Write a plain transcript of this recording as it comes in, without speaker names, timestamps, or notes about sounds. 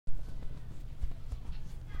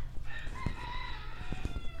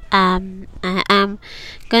I am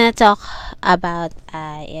gonna talk about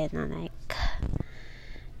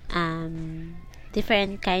um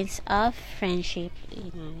different kinds of friendship.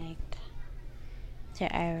 Like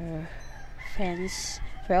there are friends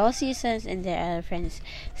for all seasons, and there are friends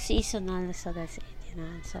seasonal. So that's it.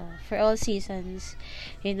 So for all seasons,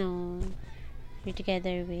 you're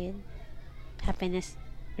together with happiness,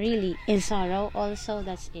 really, and sorrow. Also,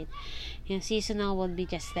 that's it. Seasonal would be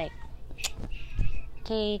just like,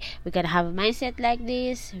 okay, we gotta have a mindset like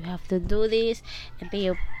this, we have to do this and pay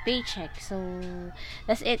your paycheck. So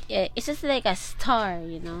that's it. It's just like a star,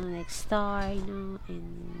 like star,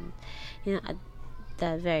 and at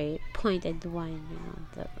the very pointed one,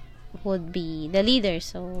 the would be the leader.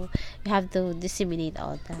 So you have to disseminate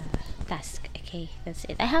all the task. Okay, that's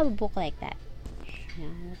it. I have a book like that.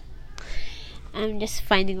 I'm just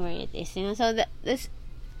finding where it is. So this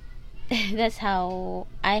that's how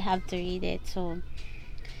I have to read it. So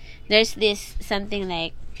there's this something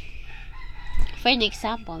like, for an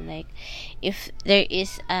example, like if there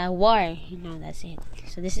is a war, that's it.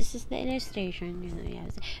 So this is just the illustration.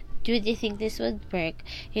 Do you think this would work?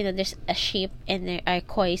 There's a ship and there are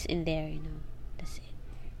coins in there. That's it.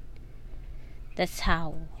 That's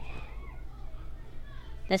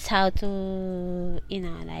how to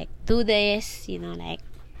like do this. Like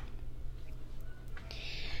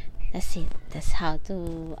that's it. That's how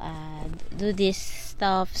to do these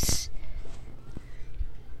stuffs.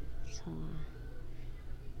 So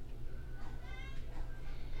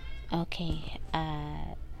okay.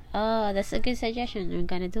 Oh, that's a good suggestion. We're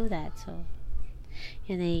gonna do that. So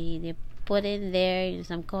they put in there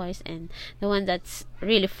some coins, and the one that's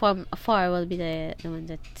really far will be the one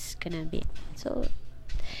that's gonna be. So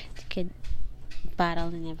they could battle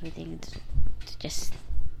and everything. It's just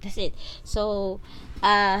that's it. So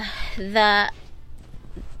the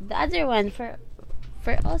other one for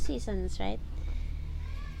all seasons, right?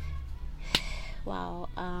 Wow.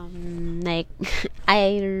 Like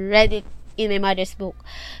I read it in my mother's book.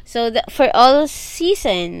 So for all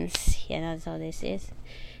seasons, so this is,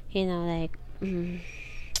 like we're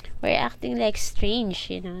acting like strange,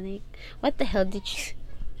 like what the hell did you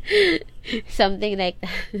something like that.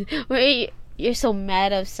 Where you're so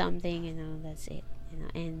mad of something, that's it,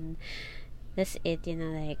 and that's it,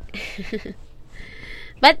 like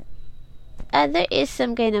but there is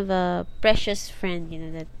some kind of a precious friend,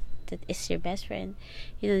 that is your best friend,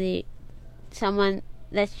 someone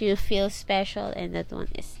that you feel special, and that one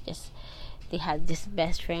is just they have this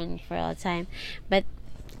best friend for all time. But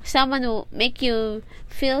someone who make you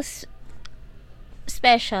feel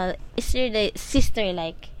special is your sister,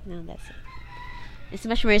 like, that's it. It's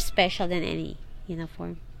much more special than any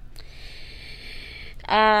form.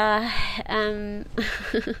 Um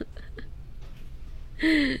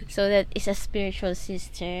so that is a spiritual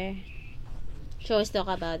sister. She always talk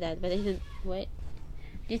about that, but I don't. What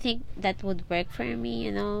do you think that would work for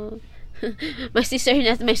me? My sister,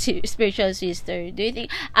 not my spiritual sister. Do you think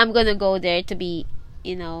I'm gonna go there to be,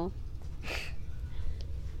 to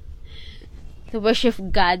worship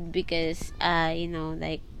God because,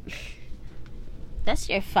 like that's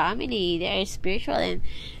your family. They are spiritual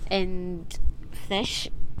and flesh,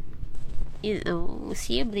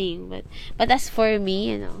 sibling. But as for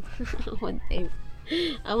me, one day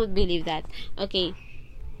I won't believe that. Okay,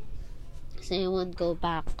 so I won't go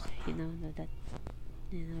back, that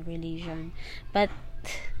religion. But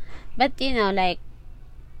like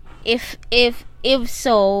if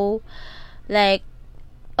so, like,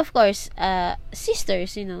 of course,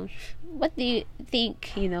 sisters, what do you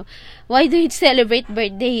think, why do you celebrate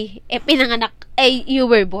birthday? Pinanganak, you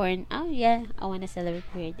were born. Oh yeah, I wanna celebrate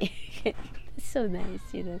birthday. It's so nice,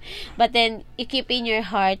 but then you keep in your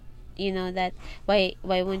heart, that why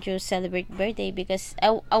won't you celebrate birthday? Because I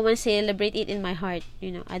want to celebrate it in my heart.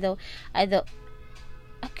 I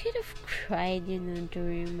could have cried,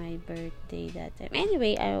 during my birthday that time.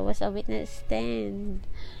 Anyway, I was a witness then.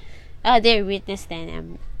 They're witness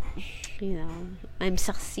then. I'm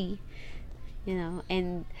saksi,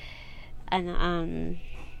 and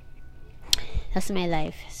that's my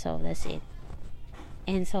life. So that's it.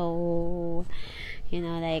 And so,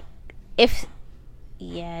 like, if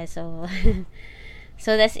yeah, so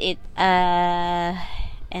so that's it. And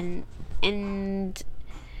uh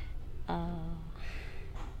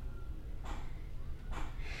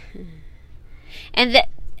and the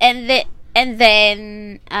and the and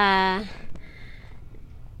then uh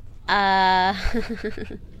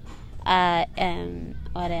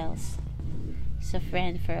what else? It's a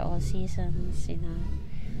friend for all seasons,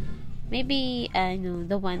 maybe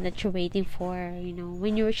the one that you're waiting for.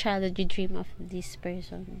 When you were a child, you dream of this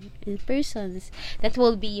person and persons that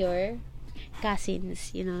will be your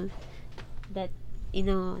cousins. That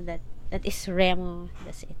that is Remo.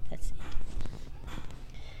 That's it.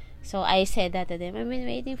 So I said that to them. I've been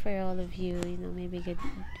waiting for all of you. Maybe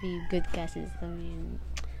be good cousins to me and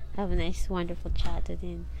have a nice, wonderful chat with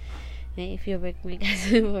them. And if you work my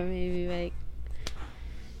cousin, or maybe like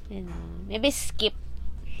maybe skip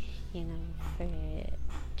for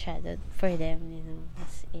chatted for them.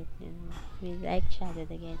 That's it. We like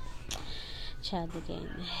chatted again. Chat again.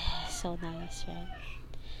 So nice, right?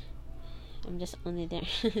 I'm just only there.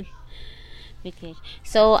 Okay.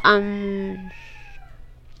 So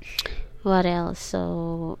what else?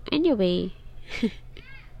 So anyway,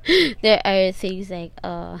 there are things like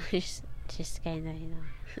just kind of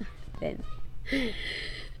then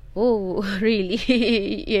oh really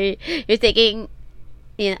you're taking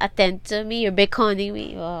attempt to me, you're beckoning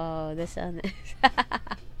me. Oh, that's so nice.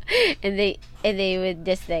 and they would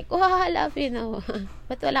just like, oh, I love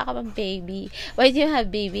ba't wala ka bang baby, why do you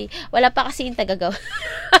have baby, wala pa kasi yung tagagaw.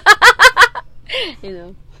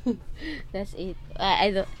 That's it. I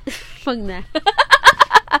don't pag na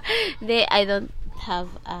I don't have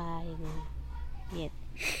yet.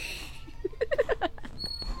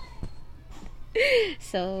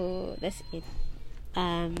 So that's it.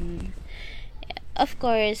 Of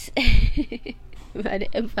course, mother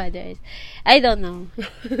and fathers, I don't know.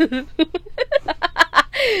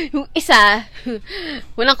 Yung isa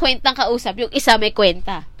walang kwentang kausap, yung isa may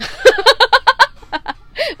kwenta.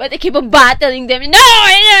 But I keep on battling them. No,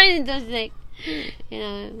 it's like,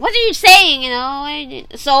 what are you saying?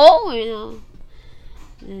 So,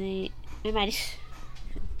 my mind is.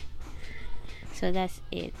 So that's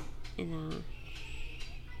it.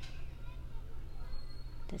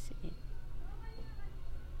 That's it.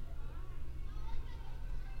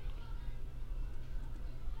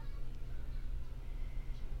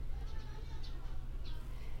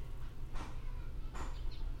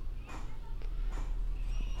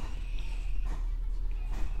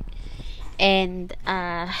 And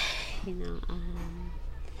huh?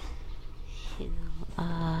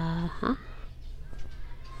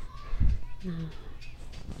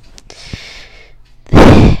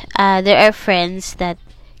 There are friends that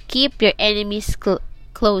keep your enemies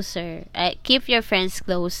closer. Keep your friends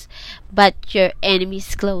close, but your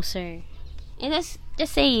enemies closer. And that's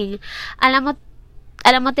just saying, alam mo,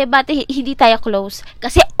 diba, hindi tayo close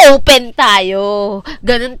kasi open tayo.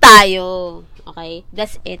 Ganun tayo. Okay?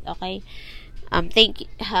 That's it, okay? Thank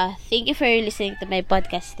you for listening to my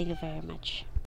podcast. Thank you very much.